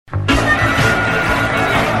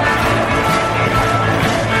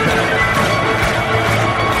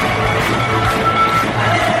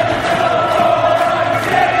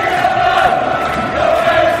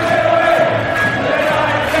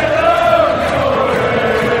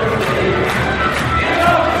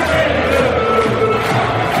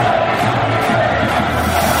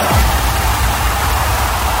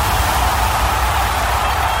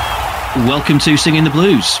Welcome to Singing the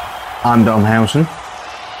Blues. I'm Dom Howson.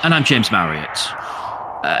 And I'm James Marriott.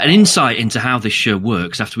 An insight into how this show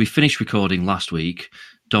works. After we finished recording last week,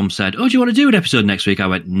 Dom said, "Oh, do you want to do an episode next week?" I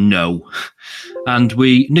went, "No." And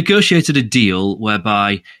we negotiated a deal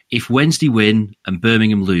whereby if Wednesday win and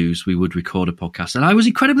Birmingham lose, we would record a podcast. And I was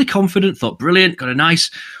incredibly confident, thought, brilliant, got a nice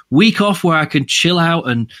week off where I can chill out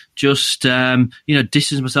and just,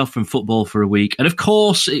 distance myself from football for a week. And of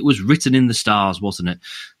course, it was written in the stars, wasn't it,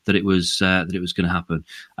 that it was going to happen.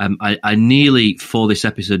 I nearly, for this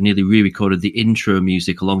episode, re-recorded the intro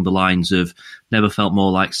music along the lines of "Never felt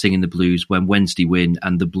more like singing the blues when Wednesday win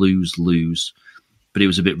and the Blues lose." But it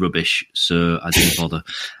was a bit rubbish, so I didn't bother.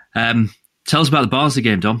 Tell us about the Barnsley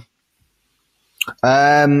game, Dom.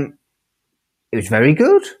 It was very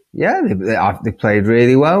good. Yeah, they played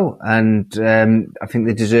really well, and I think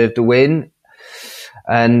they deserved a win.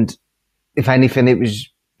 And if anything,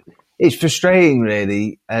 it's frustrating,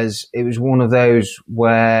 really, as it was one of those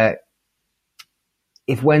where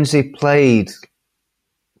if Wednesday played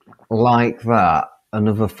like that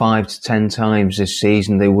another 5 to 10 times this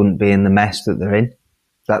season, they wouldn't be in the mess that they're in.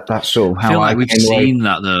 That's sort of how I feel like we've seen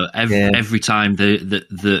that though. Every time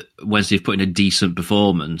the Wednesday have put in a decent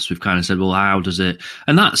performance, we've kind of said, "Well, how does it?"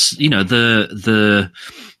 And that's the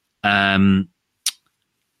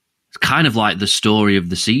it's kind of like the story of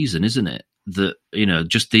the season, isn't it? That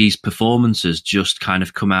just these performances just kind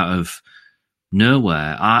of come out of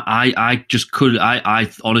nowhere. I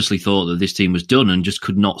honestly thought that this team was done and just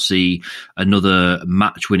could not see another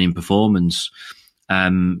match-winning performance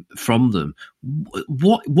from them.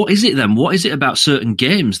 What is it then? What is it about certain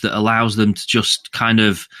games that allows them to just kind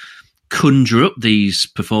of conjure up these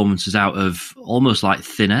performances out of almost like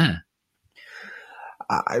thin air?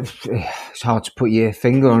 It's hard to put your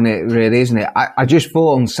finger on it, really, isn't it? I just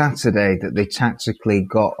thought on Saturday that they tactically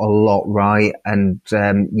got a lot right, and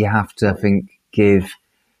you have to, I think, give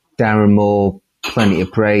Darren Moore plenty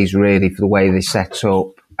of praise, really, for the way they set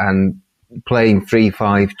up and playing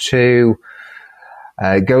 3-5-2.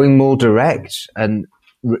 Going more direct, and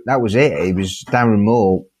that was it. It was Darren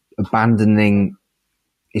Moore abandoning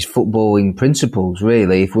his footballing principles,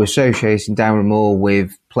 really. If we're associating Darren Moore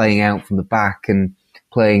with playing out from the back and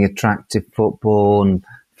playing attractive football and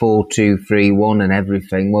 4-2-3-1 and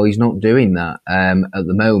everything, well, he's not doing that at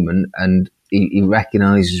the moment, and he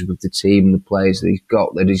recognises with the team and the players that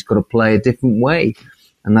he's got to play a different way,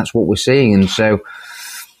 and that's what we're seeing. And so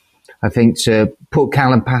I think to put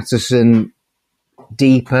Callum Patterson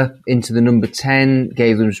deeper into the number 10,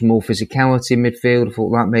 gave them some more physicality in midfield. I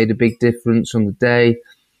thought that made a big difference on the day.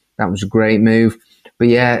 That was a great move. But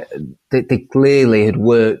yeah, they clearly had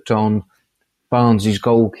worked on Barnes'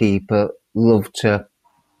 goalkeeper, loved to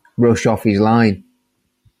rush off his line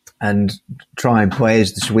and try and play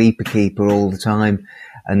as the sweeper keeper all the time.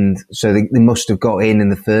 And so they must have got in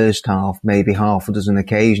the first half, maybe half a dozen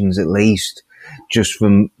occasions at least, just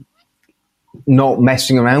from not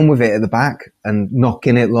messing around with it at the back and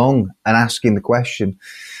knocking it long and asking the question.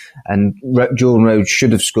 And Jordan Rhodes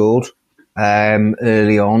should have scored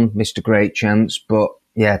early on, missed a great chance. But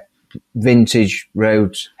yeah, vintage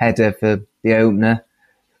Rhodes header for the opener.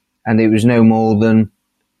 And it was no more than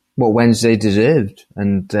what Wednesday deserved.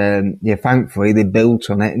 And thankfully they built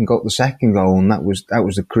on it and got the second goal. And that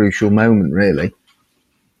was a crucial moment, really.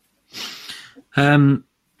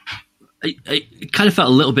 It kind of felt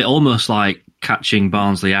a little bit almost like catching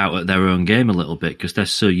Barnsley out at their own game a little bit, because they're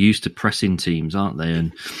so used to pressing teams, aren't they?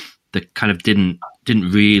 And they kind of didn't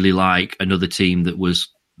really like another team that was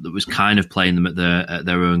kind of playing them at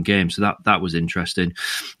their own game. So that was interesting.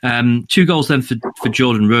 2 goals then for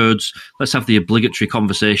Jordan Rhodes. Let's have the obligatory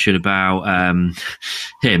conversation about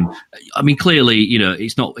him. I mean, clearly,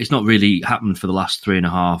 it's not really happened for the last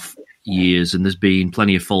 3.5 years, and there's been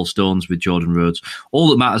plenty of false dawns with Jordan Rhodes. All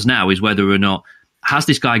that matters now is whether or not has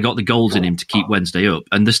this guy got the goals in him to keep Wednesday up.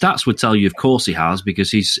 And the stats would tell you, of course, he has,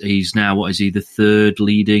 because he's now, what is he, the 3rd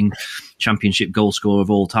leading Championship goal scorer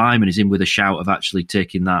of all time, and he's in with a shout of actually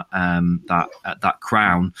taking that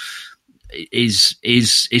crown. Is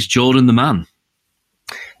Jordan the man?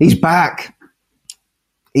 He's back.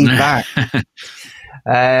 He's back.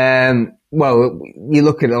 Well, you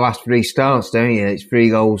look at the last 3 starts, don't you? It's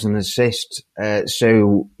 3 goals and an assist.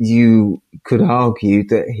 So you could argue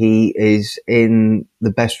that he is in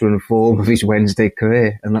the best run of form of his Wednesday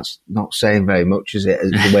career. And that's not saying very much, is it?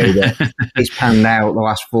 As the way that he's panned out the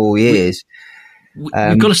last 4 years.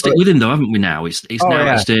 We've got to stick with him, though, haven't we? Now it's now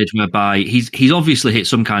at a stage whereby he's obviously hit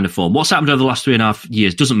some kind of form. What's happened over the last 3.5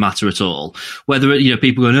 years doesn't matter at all. Whether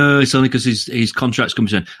people go, no, it's only because his contract's coming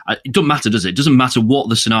soon. It doesn't matter, does it? It doesn't matter what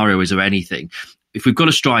the scenario is or anything. If we've got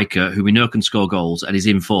a striker who we know can score goals and is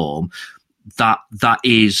in form, that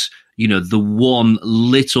is, the one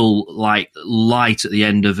little like light at the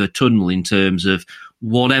end of a tunnel in terms of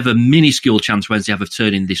whatever minuscule chance Wednesday have of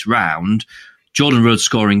turning this round. Jordan Rhodes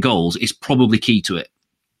scoring goals is probably key to it.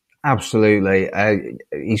 Absolutely.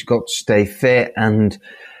 He's got to stay fit, and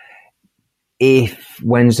if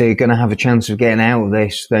Wednesday are going to have a chance of getting out of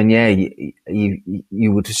this, then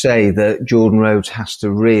you would say that Jordan Rhodes has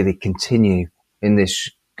to really continue in this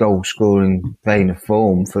goal-scoring vein of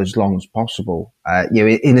form for as long as possible.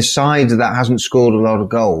 In a side that hasn't scored a lot of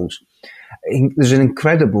goals, there's an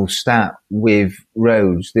incredible stat with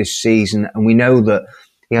Rhodes this season, and we know that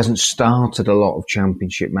he hasn't started a lot of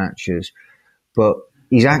championship matches, but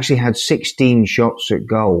he's actually had 16 shots at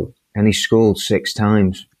goal, and he scored 6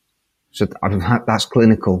 times. So that's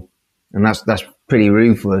clinical, and that's pretty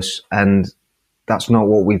ruthless, and that's not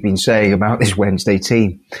what we've been saying about this Wednesday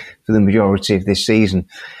team for the majority of this season.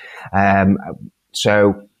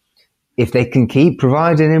 So if they can keep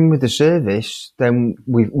providing him with the service, then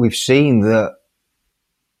we've seen that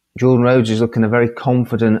Jordan Rhodes is looking a very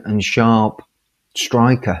confident and sharp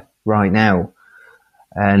striker right now.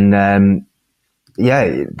 And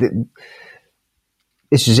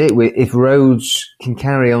this is it. If Rhodes can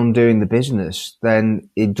carry on doing the business, then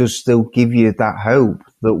it does still give you that hope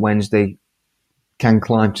that Wednesday can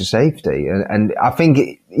climb to safety. And I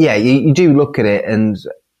think, you do look at it, and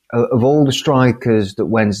of all the strikers that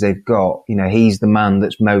Wednesday've got, he's the man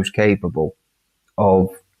that's most capable of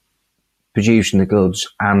producing the goods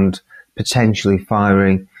and potentially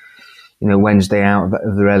firing, Wednesday out of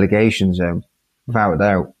the relegation zone, without a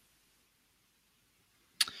doubt.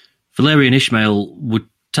 Valérien Ismaël would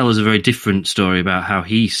tell us a very different story about how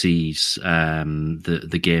he sees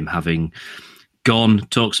the game having gone.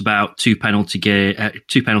 Talks about two penalty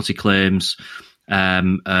claims,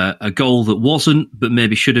 a goal that wasn't, but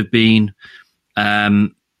maybe should have been.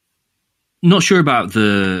 Not sure about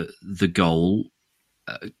the goal.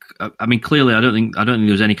 I mean, clearly, I don't think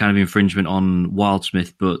there was any kind of infringement on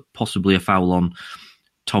Wildsmith, but possibly a foul on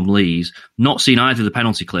Tom Lees. Not seen either of the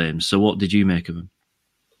penalty claims. So, what did you make of them?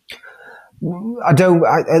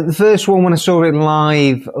 The first one, when I saw it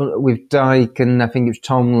live with Dyke and I think it was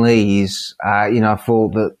Tom Lees, I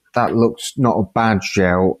thought that looks not a bad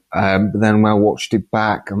shout. But then when I watched it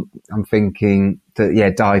back, I'm thinking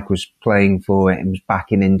that, Dyke was playing for it and was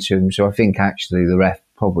backing into him. So I think actually the ref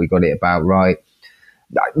probably got it about right.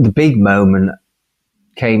 The big moment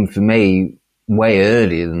came for me way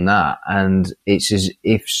earlier than that. And it's as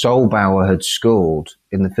if Solbauer had scored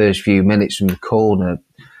in the first few minutes from the corner.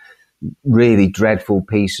 Really dreadful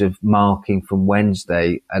piece of marking from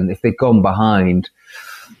Wednesday, and if they'd gone behind,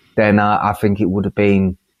 then I think it would have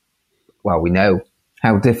been, we know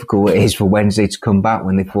how difficult it is for Wednesday to come back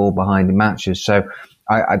when they fall behind in matches. So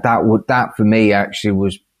that for me actually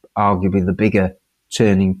was arguably the bigger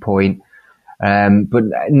turning point. But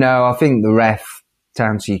no, I think the ref, to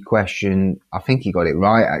answer your question, I think he got it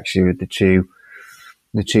right actually with the two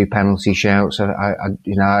penalty shouts. I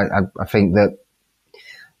think that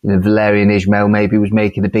Valérien Ismaël maybe was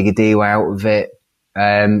making a bigger deal out of it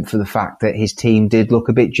for the fact that his team did look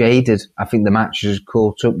a bit jaded. I think the matches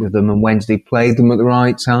caught up with them, and Wednesday played them at the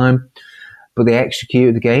right time, but they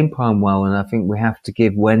executed the game plan well. And I think we have to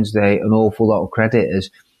give Wednesday an awful lot of credit. As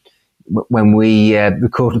when we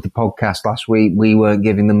recorded the podcast last week, we weren't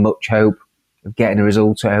giving them much hope of getting a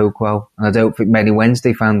result at Oakwell, and I don't think many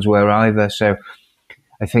Wednesday fans were either. So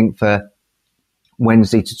I think for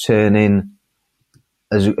Wednesday to turn in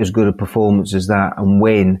as good a performance as that and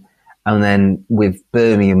win, and then with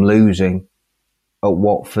Birmingham losing at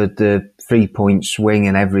Watford, the 3-point swing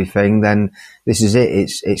and everything, then this is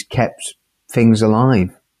it. It's kept things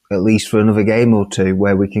alive, at least for another game or two,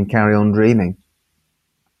 where we can carry on dreaming.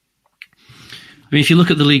 I mean, if you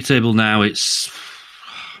look at the league table now, it's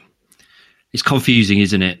confusing,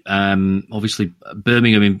 isn't it? Obviously,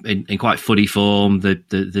 Birmingham in quite footy form. They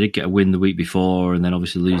did get a win the week before, and then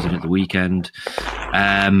obviously losing at the weekend.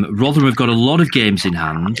 Rotherham have got a lot of games in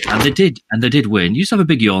hand, and they did win. You just have a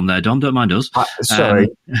big yawn there, Dom. Don't mind us. Sorry.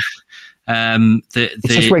 It's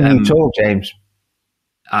just when you talk, James.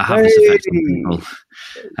 I have this effect on people.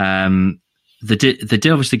 They did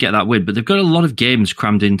obviously get that win, but they've got a lot of games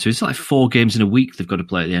crammed into. It's like 4 games in a week they've got to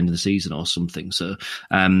play at the end of the season or something. So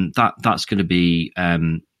that's going to be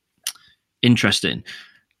interesting.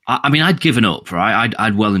 I mean, I'd given up, right?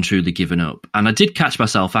 I'd well and truly given up. And I did catch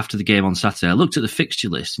myself after the game on Saturday. I looked at the fixture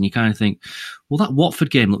list and you kind of think, well, that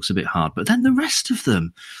Watford game looks a bit hard. But then the rest of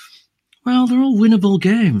them, well, they're all winnable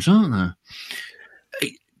games, aren't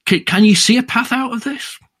they? Can you see a path out of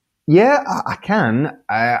this? Yeah, I can.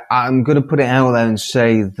 I'm going to put it out there and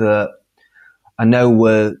say that I know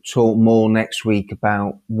we'll talk more next week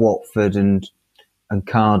about Watford and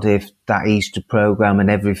Cardiff, that Easter programme and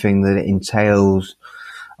everything that it entails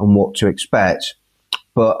and what to expect.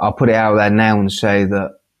 But I'll put it out there now and say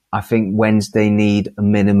that I think Wednesday need a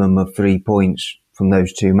minimum of 3 points from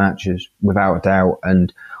those two matches, without a doubt.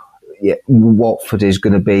 And yeah, Watford is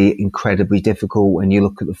going to be incredibly difficult when you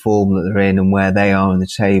look at the form that they're in and where they are in the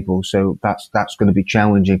table. So that's going to be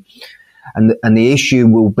challenging. And the issue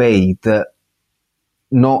will be that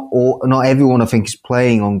not everyone, I think, is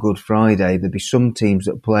playing on Good Friday. There'll be some teams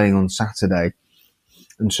that are playing on Saturday.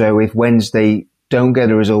 And so if Wednesday don't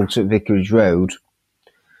get a result at Vicarage Road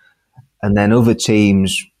and then other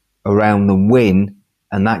teams around them win,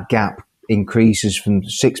 and that gap increases from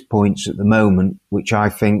 6 points at the moment, which I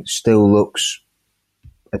think still looks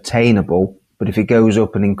attainable. But if it goes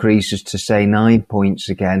up and increases to, say, 9 points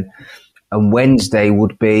again, and Wednesday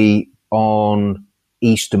would be on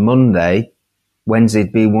Easter Monday,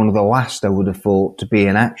 Wednesday'd be one of the last, I would have thought, to be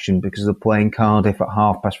in action because they're playing Cardiff at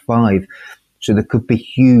 5:30. So there could be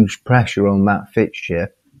huge pressure on that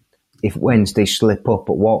fixture if Wednesday slip up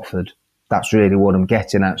at Watford. That's really what I'm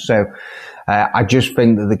getting at. So I just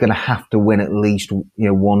think that they're going to have to win at least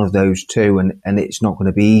one of those two, and it's not going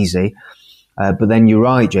to be easy. But then you're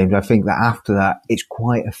right, James. I think that after that, it's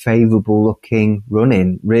quite a favourable looking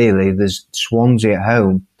run-in, really. There's Swansea at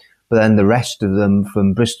home, but then the rest of them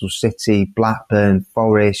from Bristol City, Blackburn,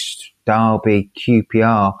 Forest, Derby,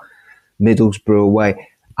 QPR, Middlesbrough away.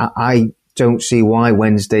 I don't see why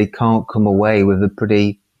Wednesday can't come away with a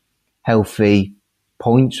pretty healthy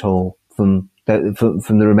points haul from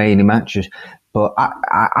the remaining matches. But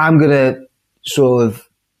I'm going to sort of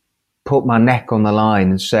put my neck on the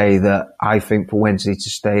line and say that I think for Wednesday to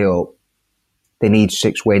stay up, they need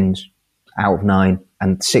 6 wins out of 9,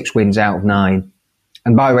 and 6 wins out of 9.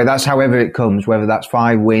 And by the way, that's however it comes, whether that's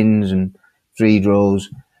 5 wins and 3 draws,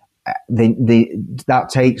 that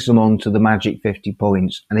takes them on to the magic 50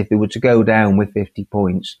 points. And if they were to go down with 50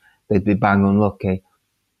 points, they'd be bang unlucky.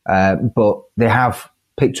 But they have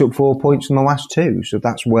picked up 4 points in the last 2. So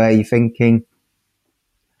that's where you're thinking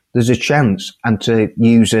there's a chance. And to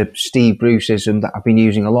use a Steve Bruceism that I've been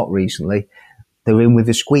using a lot recently, they're in with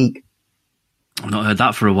a squeak. I've not heard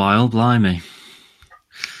that for a while, blimey.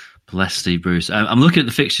 Bless Steve Bruce. I'm looking at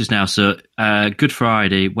the fixtures now. So Good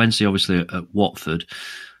Friday, Wednesday obviously at Watford.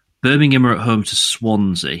 Birmingham are at home to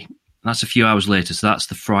Swansea. That's a few hours later, so that's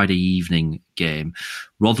the Friday evening game.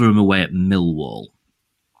 Rotherham away at Millwall.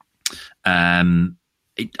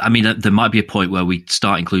 There might be a point where we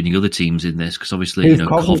start including other teams in this, because obviously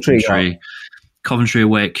Coventry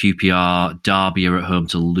away at QPR, Derby are at home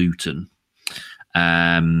to Luton.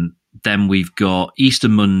 Then we've got Easter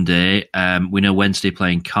Monday. We know Wednesday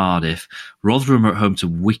playing Cardiff. Rotherham are at home to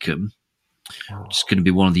Wickham, which is going to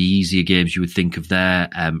be one of the easier games you would think of their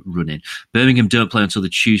running. Birmingham don't play until the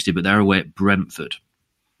Tuesday, but they're away at Brentford.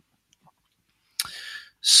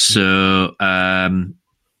 So I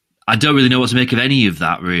don't really know what to make of any of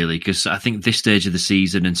that, really, because I think this stage of the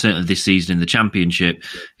season, and certainly this season in the Championship,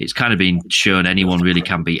 it's kind of been shown anyone really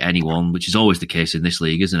can beat anyone, which is always the case in this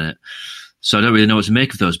league, isn't it? So I don't really know what to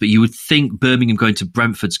make of those. But you would think Birmingham going to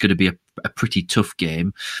Brentford's going to be a pretty tough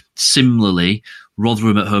game. Similarly,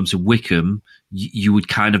 Rotherham at home to Wickham, you would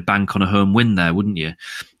kind of bank on a home win there, wouldn't you?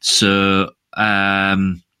 So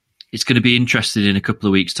it's going to be interesting in a couple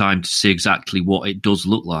of weeks' time to see exactly what it does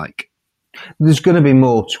look like. There's going to be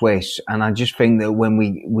more twists, and I just think that when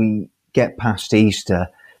we get past Easter,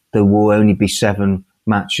 there will only be 7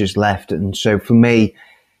 matches left. And so for me,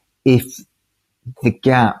 if the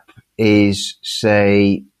gap is,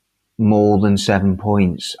 say, more than 7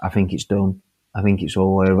 points, I think it's done. I think it's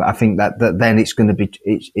all over. I think that then it's going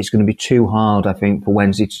to be too hard, I think, for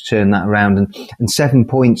Wednesday to turn that around. And 7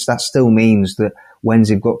 points, that still means that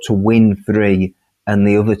Wednesday have got to win 3 and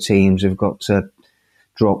the other teams have got to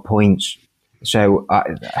drop points. So,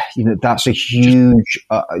 that's a huge,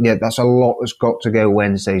 that's a lot that's got to go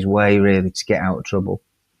Wednesday's way, really, to get out of trouble.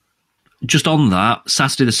 Just on that,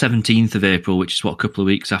 Saturday the 17th of April, which is a couple of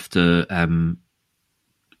weeks after Easter,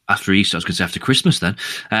 I was going to say after Christmas then,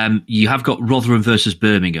 you have got Rotherham versus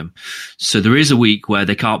Birmingham. So there is a week where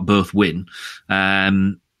they can't both win.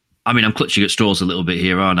 I'm clutching at straws a little bit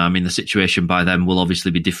here, aren't I? I mean, the situation by them will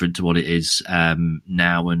obviously be different to what it is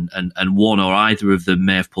now, and one or either of them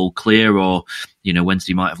may have pulled clear, or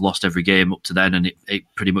Wednesday might have lost every game up to then, and it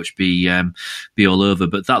pretty much be all over.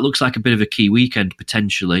 But that looks like a bit of a key weekend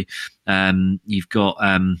potentially. You've got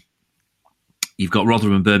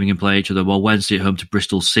Rotherham and Birmingham play each other, while Wednesday at home to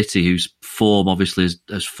Bristol City, whose form obviously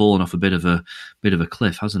has fallen off a bit of a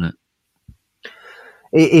cliff, hasn't it?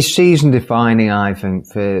 It is season defining, I think,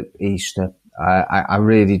 for Easter. I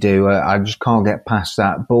really do. I just can't get past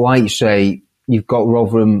that. But like you say, you've got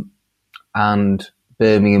Rotherham and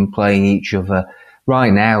Birmingham playing each other.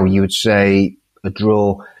 Right now, you would say a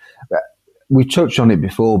draw. We've touched on it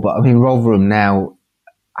before, but I mean, Rotherham now,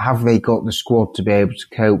 have they got the squad to be able to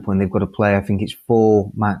cope when they've got to play? I think it's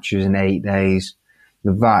 4 matches in 8 days.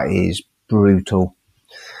 That is brutal.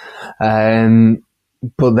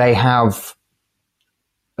 But they have,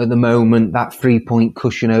 at the moment, that 3-point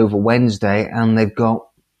cushion over Wednesday, and they've got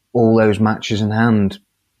all those matches in hand.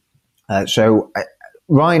 So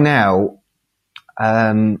right now,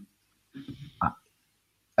 and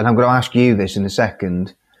I'm going to ask you this in a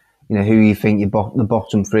second, who you think the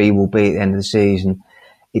bottom 3 will be at the end of the season.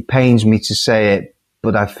 It pains me to say it,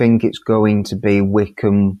 but I think it's going to be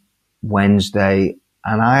Wycombe Wednesday,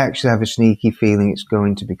 and I actually have a sneaky feeling it's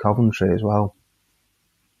going to be Coventry as well.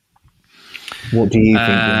 What do you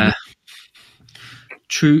think?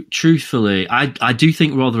 Truthfully, I do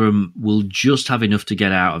think Rotherham will just have enough to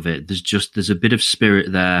get out of it. There's a bit of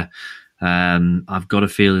spirit there. I've got a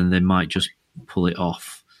feeling they might just pull it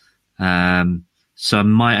off. So I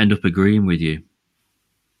might end up agreeing with you.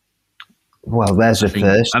 Well, there's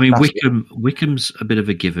first. I mean, Wycombe's a bit of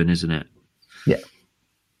a given, isn't it? Yeah.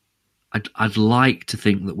 I'd like to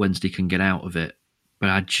think that Wednesday can get out of it, but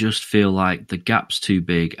I just feel like the gap's too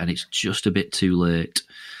big and it's just a bit too late,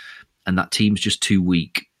 and that team's just too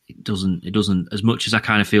weak. It doesn't. As much as I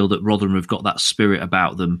kind of feel that Rotherham have got that spirit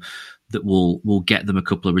about them that will get them a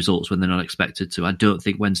couple of results when they're not expected to. I don't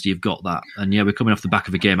think Wednesday have got that. And yeah, we're coming off the back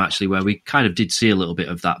of a game actually where we kind of did see a little bit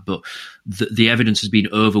of that, but the evidence has been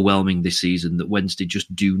overwhelming this season that Wednesday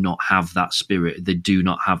just do not have that spirit. They do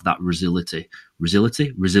not have that resilience,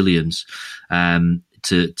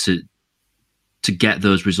 to get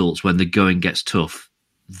those results when the going gets tough.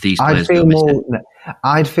 These players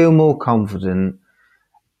I'd feel more confident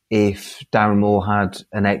if Darren Moore had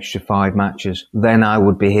an extra 5 matches. Then I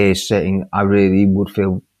would be here sitting. I really would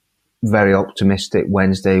feel very optimistic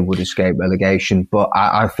Wednesday would escape relegation. But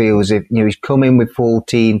I feel as if he's come in with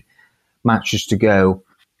 14 matches to go,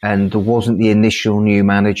 and there wasn't the initial new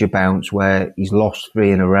manager bounce where he's lost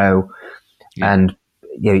 3 in a row. Yeah. And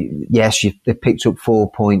yes, they picked up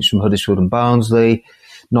 4 points from Huddersfield and Barnsley.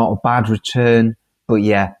 Not a bad return, but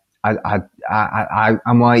yeah.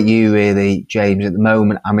 I'm like you, really, James. At the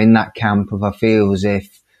moment, I'm in that camp of I feel as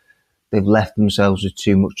if they've left themselves with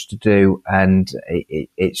too much to do, and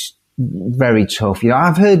it's very tough.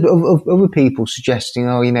 I've heard of other people suggesting,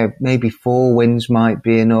 maybe 4 wins might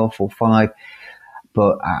be enough or 5,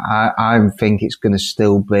 but I think it's going to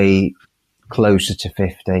still be closer to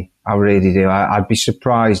 50. I really do. I'd be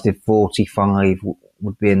surprised if 45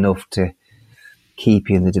 would be enough to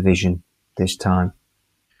keep you in the division this time.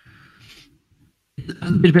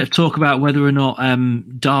 There's been a bit of talk about whether or not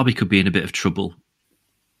Derby could be in a bit of trouble.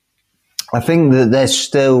 I think that they're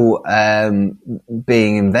still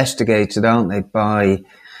being investigated, aren't they, by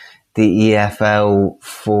the EFL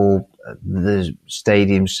for the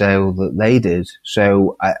stadium sale that they did.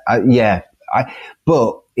 So,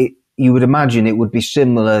 you would imagine it would be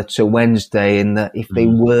similar to Wednesday in that if they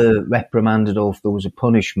were reprimanded or if there was a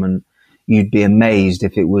punishment, you'd be amazed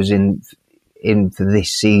if it was in for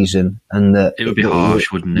this season, and that it would be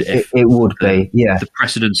harsh, wouldn't it? It would be, yeah. The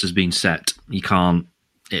precedence has been set. You can't.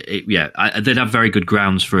 They'd have very good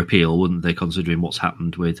grounds for appeal, wouldn't they? Considering what's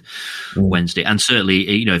happened with Wednesday, and certainly,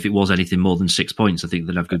 if it was anything more than 6 points, I think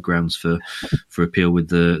they'd have good grounds for appeal with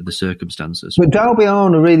the circumstances. But Derby are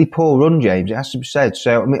on a really poor run, James. It has to be said.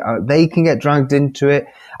 So I mean, they can get dragged into it.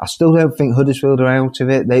 I still don't think Huddersfield are out of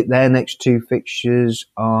it. Their next 2 fixtures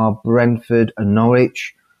are Brentford and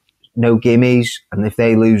Norwich. No gimmies, and if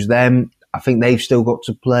they lose them, I think they've still got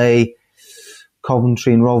to play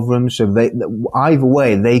Coventry and Rotherham. So either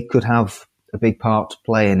way, they could have a big part to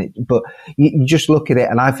play in it. But you just look at it,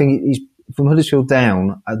 and I think from Huddersfield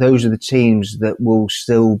down, those are the teams that will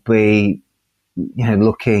still be,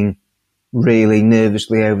 looking really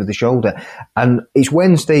nervously over the shoulder. And it's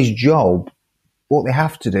Wednesday's job. What they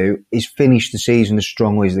have to do is finish the season as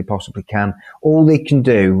strongly as they possibly can. All they can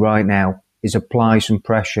do right now is apply some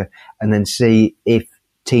pressure and then see if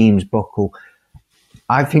teams buckle.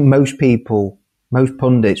 I think most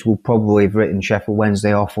pundits will probably have written Sheffield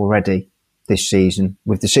Wednesday off already this season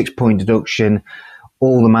with the 6-point deduction,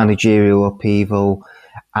 all the managerial upheaval,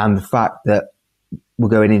 and the fact that we're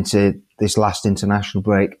going into this last international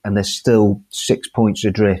break and there's still 6 points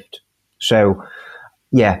adrift. So,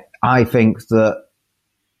 yeah, I think that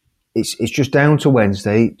it's just down to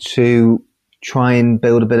Wednesday to try and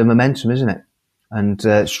build a bit of momentum, isn't it? And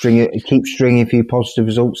keep stringing a few positive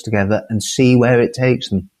results together and see where it takes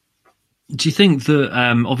them. Do you think that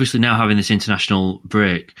obviously now having this international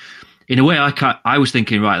break, in a way, I was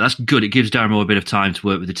thinking, right, that's good. It gives Darren Moore a bit of time to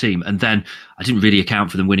work with the team, and then I didn't really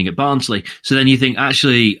account for them winning at Barnsley. So then you think,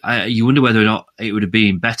 actually, you wonder whether or not it would have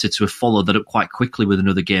been better to have followed that up quite quickly with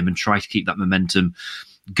another game and try to keep that momentum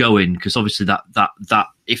going, because obviously that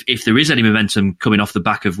if there is any momentum coming off the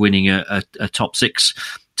back of winning a top six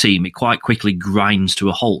team, it quite quickly grinds to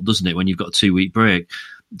a halt, doesn't it, when you've got a 2-week break?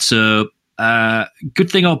 So good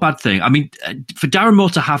thing or bad thing? I mean, for Darren Moore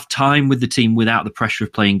to have time with the team without the pressure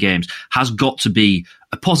of playing games has got to be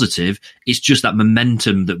a positive. It's just that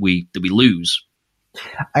momentum that we lose.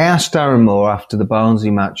 I asked Darren Moore after the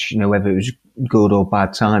Barnsley match, whether it was good or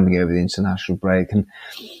bad timing over the international break, and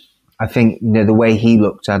I think, the way he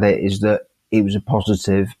looked at it is that it was a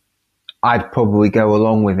positive. I'd probably go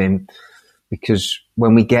along with him, because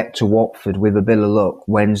when we get to Watford, with a bit of luck,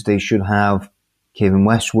 Wednesday should have Kevin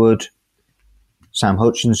Westwood, Sam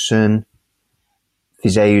Hutchinson,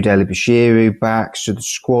 Fizeu Dele-Bashiru back, so the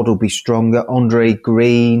squad will be stronger. Andre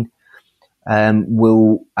Green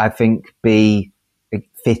will, I think, be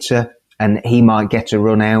fitter, and he might get a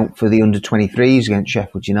run out for the under-23s against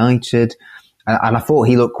Sheffield United. And I thought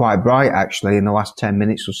he looked quite bright, actually, in the last 10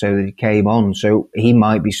 minutes or so that he came on. So he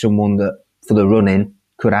might be someone that, for the run-in,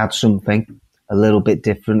 could add something a little bit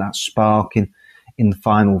different, that spark in the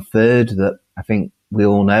final third that I think we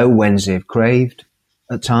all know Wednesday have craved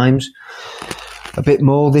at times a bit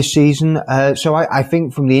more this season. So I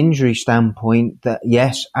think from the injury standpoint that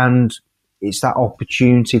yes, and it's that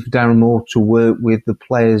opportunity for Darren Moore to work with the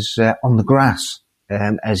players on the grass,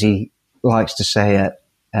 as he likes to say at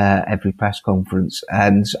every press conference.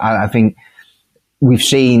 And I think we've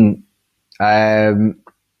seen the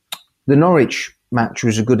Norwich match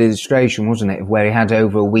was a good illustration, wasn't it, of where he had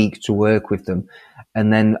over a week to work with them.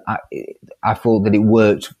 And then I thought that it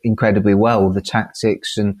worked incredibly well, the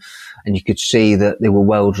tactics, and you could see that they were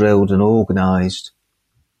well drilled and organised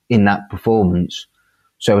in that performance.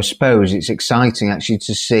 So I suppose it's exciting actually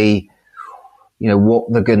to see,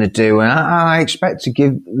 what they're going to do. And I expect to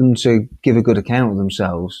give a good account of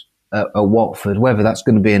themselves at Watford. Whether that's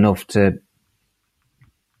going to be enough to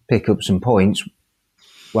pick up some points,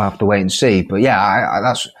 we'll have to wait and see. But yeah,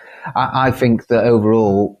 I think that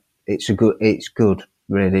overall it's good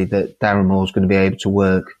really that Darren Moore's going to be able to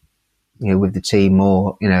work, with the team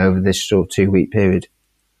more, over this sort of 2-week period.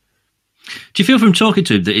 Do you feel from talking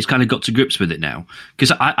to him that he's kind of got to grips with it now?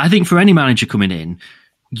 Because I think for any manager coming in,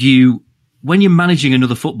 when you're managing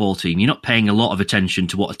another football team, you're not paying a lot of attention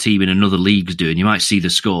to what a team in another league's doing. You might see the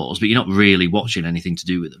scores, but you're not really watching anything to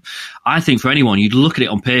do with them. I think for anyone, you'd look at it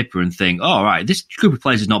on paper and think, oh, right, this group of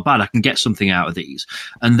players is not bad. I can get something out of these.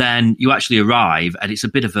 And then you actually arrive and it's a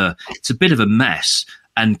bit of a mess,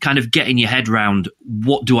 and kind of getting your head around,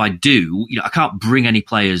 what do I do? I can't bring any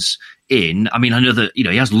players in. I mean, I know that, he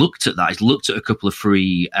has looked at that. He's looked at a couple of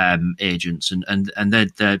free agents and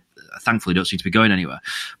they're thankfully don't seem to be going anywhere.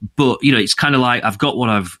 But, it's kind of like I've got what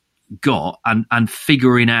I've got and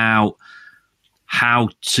figuring out how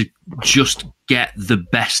to just get the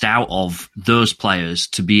best out of those players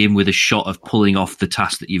to be in with a shot of pulling off the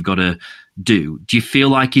task that you've got to do. Do you feel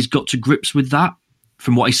like he's got to grips with that?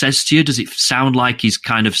 From what he says to you, does it sound like he's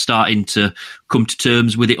kind of starting to come to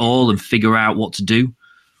terms with it all and figure out what to do?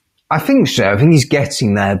 I think so. I think he's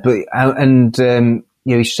getting there. But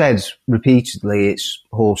he said repeatedly it's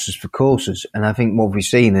horses for courses. And I think what we've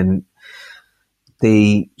seen in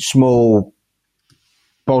the small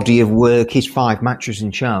body of work, his 5 matches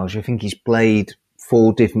in charge, I think he's played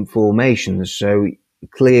 4 different formations. So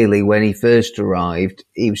clearly when he first arrived,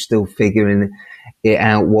 he was still figuring it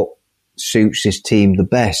out what suits his team the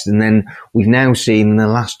best. And then we've now seen in the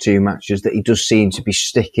last 2 matches that he does seem to be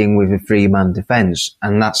sticking with a 3-man defence.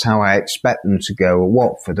 And that's how I expect them to go at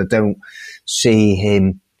Watford. I don't see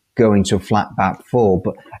him going to a flat back 4,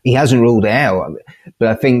 but he hasn't ruled it out. But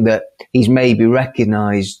I think that he's maybe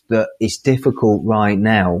recognised that it's difficult right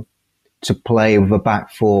now to play with a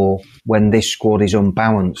back 4 when this squad is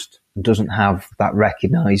unbalanced and doesn't have that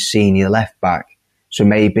recognised senior left back. So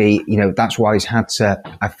maybe, that's why he's had to,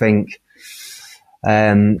 I think,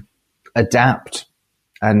 adapt.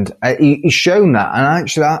 And he's shown that. And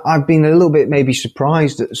actually, I've been a little bit maybe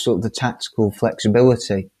surprised at sort of the tactical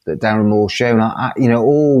flexibility that Darren Moore's shown.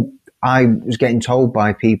 All I was getting told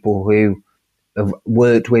by people who have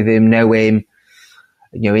worked with him, know him,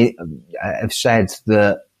 have said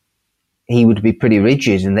that he would be pretty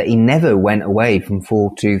rigid and that he never went away from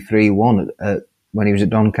 4-2-3-1 when he was at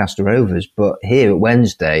Doncaster Rovers. But here at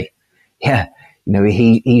Wednesday,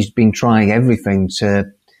 he's been trying everything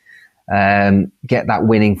to get that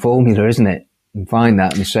winning formula, isn't it? and find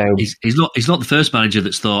that. And so he's not the first manager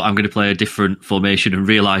that's thought, I'm going to play a different formation, and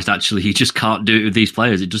realised actually he just can't do it with these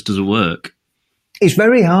players. It just doesn't work. It's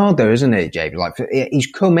very hard though, isn't it, James? Like, he's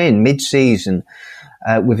come in mid-season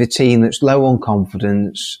with a team that's low on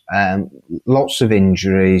confidence, lots of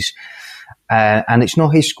injuries, and it's not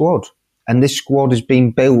his squad. And this squad has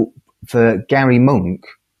been built for Gary Monk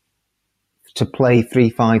to play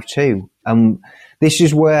 3-5-2. This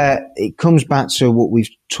is where it comes back to what we've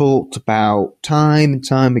talked about time and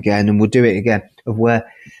time again, and we'll do it again, of where,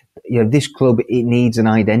 this club, it needs an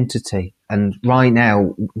identity. And right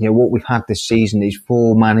now, what we've had this season is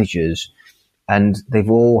 4 managers, and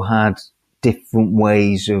they've all had different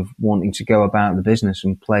ways of wanting to go about the business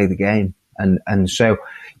and play the game. And so,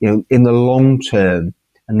 in the long term,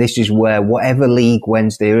 and this is where whatever league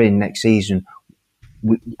Wednesday are in next season,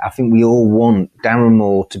 I think we all want Darren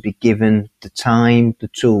Moore to be given the time, the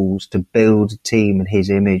tools to build a team in his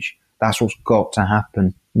image. That's what's got to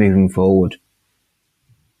happen moving forward.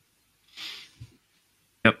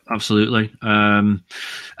 Yep, absolutely.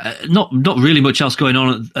 Not really much else going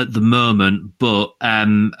on at the moment, but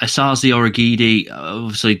Asazi Origidi,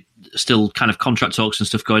 obviously still kind of contract talks and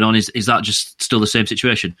stuff going on. Is that just still the same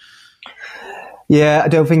situation? Yeah, I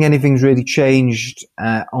don't think anything's really changed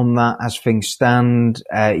on that as things stand.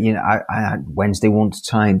 Wednesday want to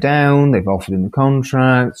tie him down. They've offered him the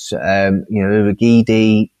contract.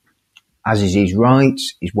 Origidi, as is his right,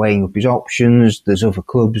 he's weighing up his options. There's other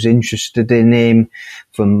clubs interested in him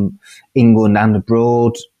from England and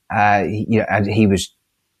abroad. And he was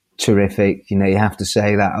terrific. You have to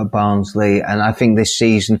say that at Barnsley. And I think this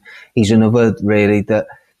season he's another really that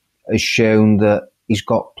has shown that he's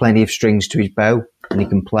got plenty of strings to his bow, and he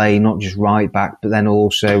can play not just right back, but then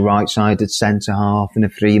also right-sided centre half in a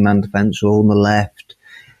 3-man defence all on the left.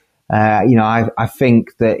 I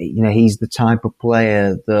think that he's the type of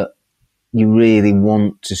player that you really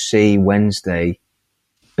want to see Wednesday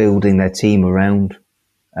building their team around,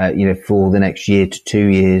 for the next year to 2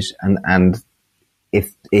 years. And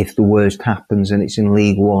if the worst happens and it's in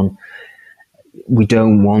League One, we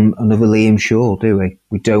don't want another Liam Shaw, do we?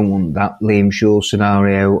 We don't want that Liam Shaw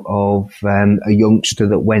scenario of a youngster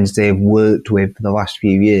that Wednesday have worked with for the last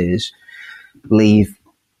few years leave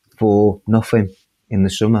for nothing in the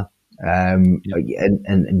summer. And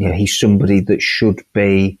he's somebody that should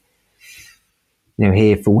be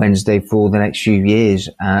here for Wednesday for the next few years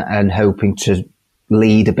and hoping to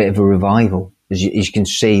lead a bit of a revival. As you can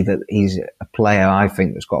see that he's a player, I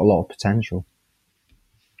think, that's got a lot of potential.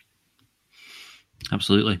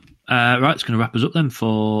 Absolutely. Right, it's going to wrap us up then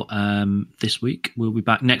for this week. We'll be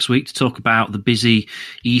back next week to talk about the busy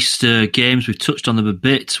Easter games. We've touched on them a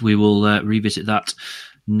bit. We will revisit that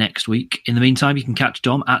next week. In the meantime, you can catch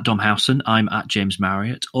Dom at Dom Howson. I'm at James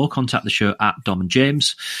Marriott, or contact the show at Dom and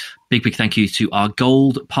James. Big thank you to our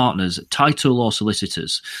gold partners, Tyto Law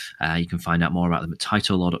Solicitors. You can find out more about them at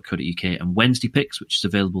tytolaw.co.uk, and Wednesday Picks, which is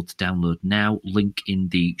available to download now. Link in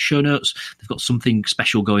the show notes. They've got something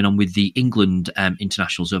special going on with the England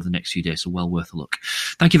internationals over the next few days, so well worth a look.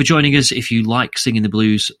 Thank you for joining us. If you like Singing the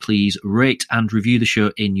Blues, please rate and review the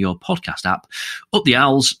show in your podcast app. Up the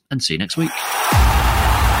Owls, and see you next week.